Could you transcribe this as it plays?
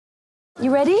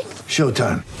You ready?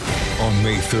 Showtime. On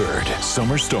May 3rd,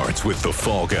 summer starts with The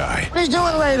Fall Guy. Let's do it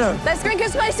later. Let's drink a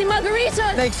spicy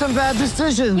margarita. Make some bad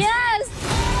decisions. Yes.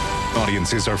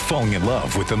 Audiences are falling in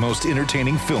love with the most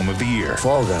entertaining film of the year.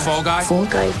 Fall Guy. Fall Guy? Fall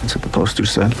Guy. That's what the poster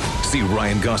said. See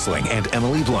Ryan Gosling and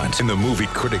Emily Blunt in the movie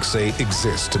critics say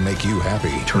exists to make you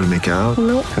happy. Trying to make it out?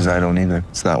 Nope. Because I don't either.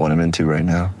 It's not what I'm into right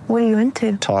now. What are you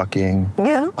into? Talking.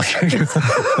 Yeah.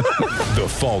 The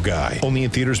Fall Guy. Only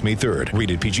in theaters May 3rd.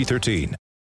 Rated PG-13.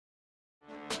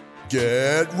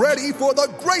 Get ready for the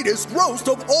greatest roast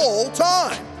of all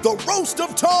time. The Roast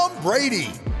of Tom Brady.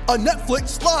 A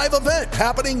Netflix live event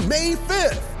happening May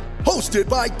 5th. Hosted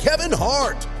by Kevin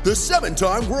Hart. The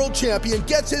 7-time world champion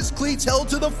gets his cleats held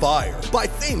to the fire by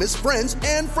famous friends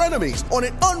and frenemies on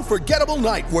an unforgettable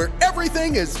night where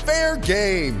everything is fair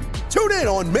game. Tune in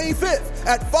on May 5th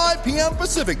at 5 p.m.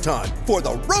 Pacific time for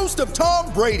the Roast of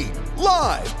Tom Brady.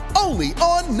 Live only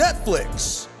on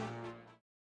Netflix.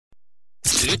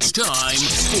 It's time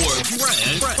for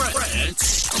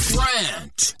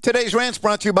Rant. Today's Rant's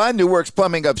brought to you by New Works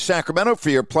Plumbing of Sacramento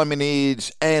for your plumbing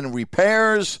needs and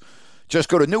repairs. Just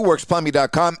go to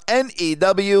newworksplumbing.com,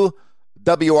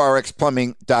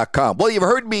 NEWWRXplumbing.com. Well, you've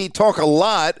heard me talk a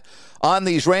lot on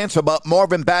these rants about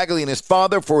Marvin Bagley and his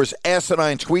father for his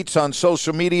asinine tweets on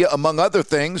social media, among other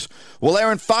things. Well,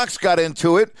 Aaron Fox got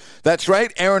into it. That's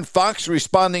right, Aaron Fox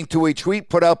responding to a tweet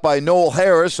put out by Noel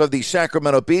Harris of the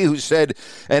Sacramento Bee, who said,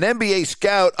 an NBA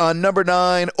scout on number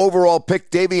 9 overall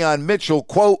pick Davion Mitchell,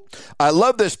 quote, I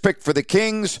love this pick for the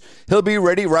Kings. He'll be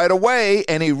ready right away,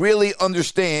 and he really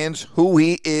understands who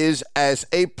he is as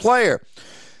a player.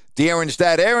 De'Aaron's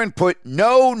dad, Aaron, put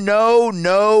no. Well,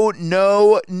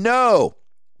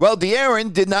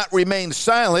 De'Aaron did not remain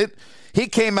silent. He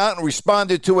came out and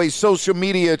responded to a social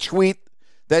media tweet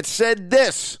that said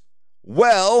this.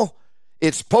 Well,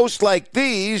 it's posts like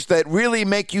these that really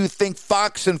make you think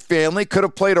Fox and family could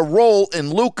have played a role in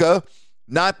Luka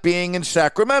not being in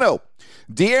Sacramento.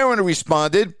 De'Aaron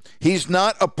responded, he's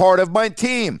not a part of my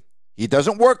team. He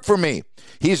doesn't work for me.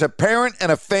 He's a parent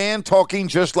and a fan talking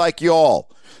just like y'all.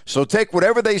 So take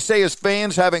whatever they say as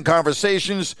fans having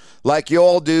conversations like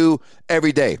y'all do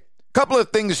every day. Couple of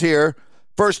things here.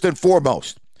 First and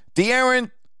foremost,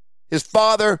 De'Aaron, his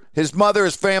father, his mother,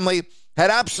 his family had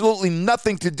absolutely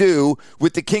nothing to do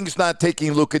with the Kings not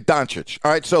taking Luka Doncic.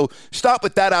 All right, so stop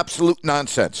with that absolute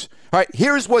nonsense. All right,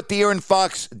 here's what De'Aaron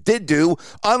Fox did do,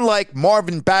 unlike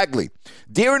Marvin Bagley.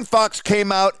 De'Aaron Fox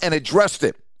came out and addressed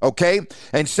it. Okay,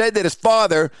 and said that his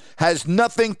father has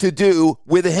nothing to do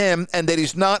with him and that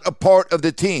he's not a part of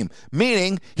the team,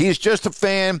 meaning he's just a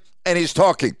fan and he's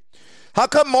talking. How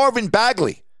come Marvin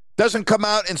Bagley doesn't come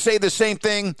out and say the same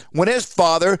thing when his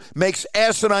father makes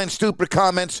asinine, stupid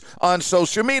comments on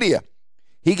social media?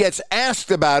 He gets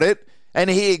asked about it and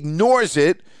he ignores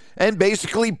it and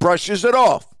basically brushes it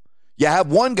off. You have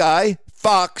one guy,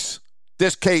 Fox,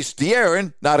 this case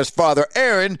De'Aaron, not his father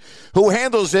Aaron, who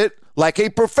handles it like a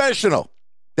professional.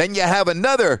 Then you have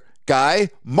another guy,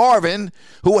 Marvin,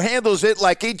 who handles it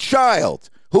like a child,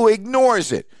 who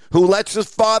ignores it, who lets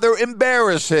his father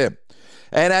embarrass him.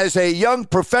 And as a young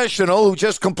professional who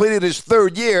just completed his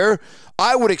 3rd year,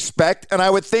 I would expect, and I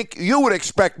would think you would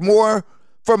expect more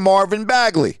from Marvin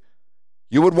Bagley.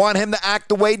 You would want him to act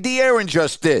the way De'Aaron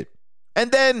just did.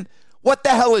 And then, what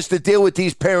the hell is the deal with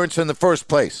these parents in the first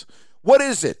place? What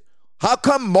is it? How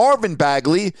come Marvin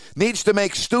Bagley needs to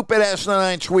make stupid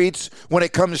asinine tweets when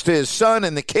it comes to his son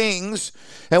and the Kings?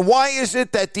 And why is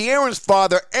it that De'Aaron's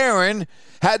father, Aaron,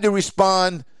 had to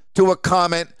respond to a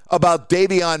comment about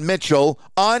Davion Mitchell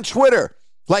on Twitter?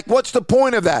 Like, what's the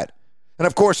point of that? And,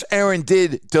 of course, Aaron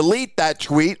did delete that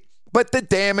tweet, but the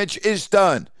damage is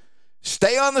done.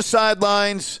 Stay on the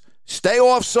sidelines. Stay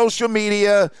off social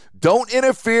media. Don't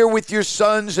interfere with your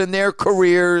sons and their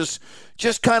careers.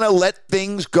 Just kind of let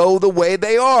things go the way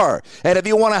they are. And if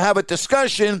you want to have a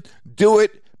discussion, do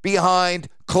it behind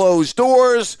closed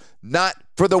doors, not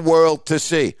for the world to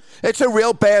see. It's a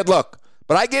real bad look.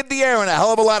 But I give De'Aaron a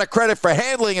hell of a lot of credit for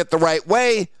handling it the right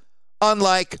way,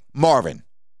 unlike Marvin.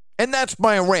 And that's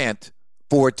my rant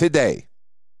for today.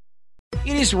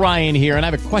 It is Ryan here, and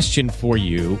I have a question for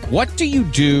you. What do you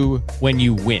do when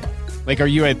you win? Like, are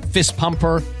you a fist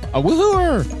pumper, a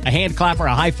woohooer, a hand clapper,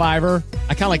 a high fiver?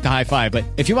 I kind of like the high five, but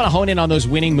if you want to hone in on those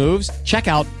winning moves, check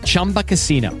out Chumba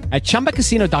Casino. At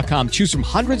ChumbaCasino.com, choose from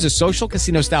hundreds of social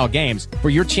casino-style games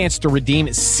for your chance to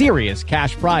redeem serious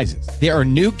cash prizes. There are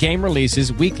new game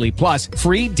releases weekly, plus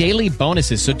free daily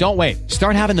bonuses, so don't wait.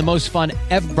 Start having the most fun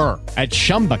ever at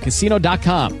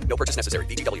ChumbaCasino.com. No purchase necessary.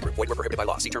 VGW Group. Void where prohibited by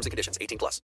law. See terms and conditions.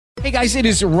 18+. Hey guys, it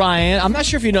is Ryan. I'm not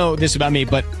sure if you know this about me,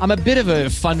 but I'm a bit of a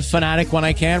fun fanatic when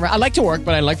I can. I like to work,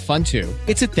 but I like fun too.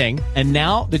 It's a thing. And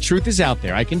now the truth is out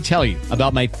there. I can tell you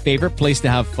about my favorite place to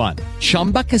have fun.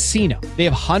 Chumba Casino. They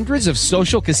have hundreds of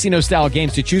social casino style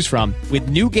games to choose from with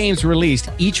new games released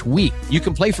each week. You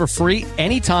can play for free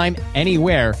anytime,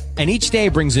 anywhere. And each day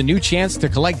brings a new chance to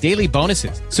collect daily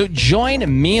bonuses. So join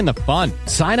me in the fun.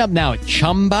 Sign up now at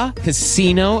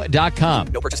ChumbaCasino.com.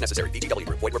 No purchase necessary. VGW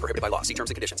Group. Void where prohibited by law. See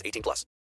terms and conditions. 18+.